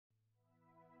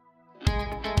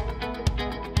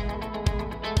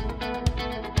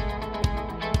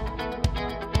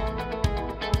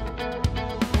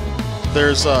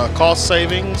There's cost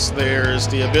savings, there's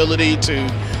the ability to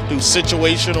do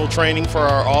situational training for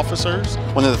our officers.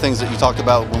 One of the things that you talked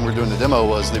about when we were doing the demo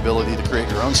was the ability to create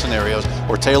your own scenarios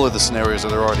or tailor the scenarios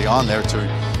that are already on there to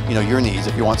your needs.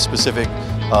 If you want specific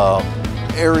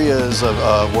areas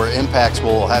of where impacts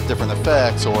will have different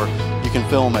effects, or you can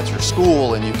film at your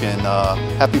school and you can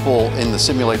have people in the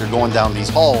simulator going down these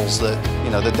halls that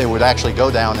that they would actually go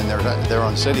down in their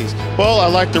own cities. Well, I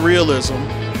like the realism.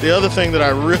 The other thing that I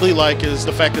really like is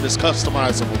the fact that it's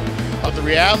customizable. The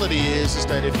reality is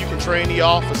that if you can train the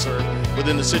officer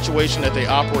within the situation that they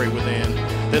operate within,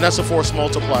 then that's a force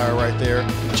multiplier right there.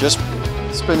 Just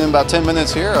spending about 10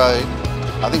 minutes here,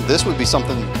 I think this would be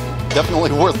something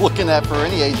definitely worth looking at for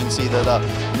any agency that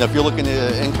if you're looking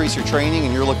to increase your training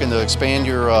and you're looking to expand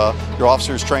your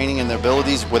officers' training and their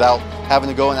abilities without having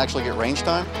to go and actually get range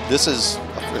time. This is,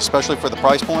 especially for the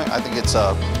price point, I think it's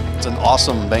an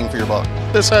awesome bang for your buck.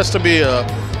 This has to be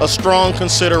a strong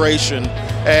consideration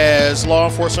as law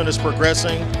enforcement is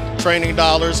progressing. Training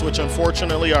dollars, which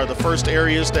unfortunately are the first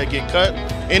areas that get cut.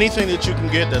 Anything that you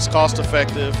can get that's cost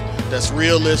effective, that's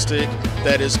realistic,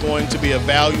 that is going to be a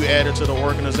value added to the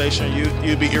organization,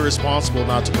 you'd be irresponsible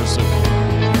not to pursue.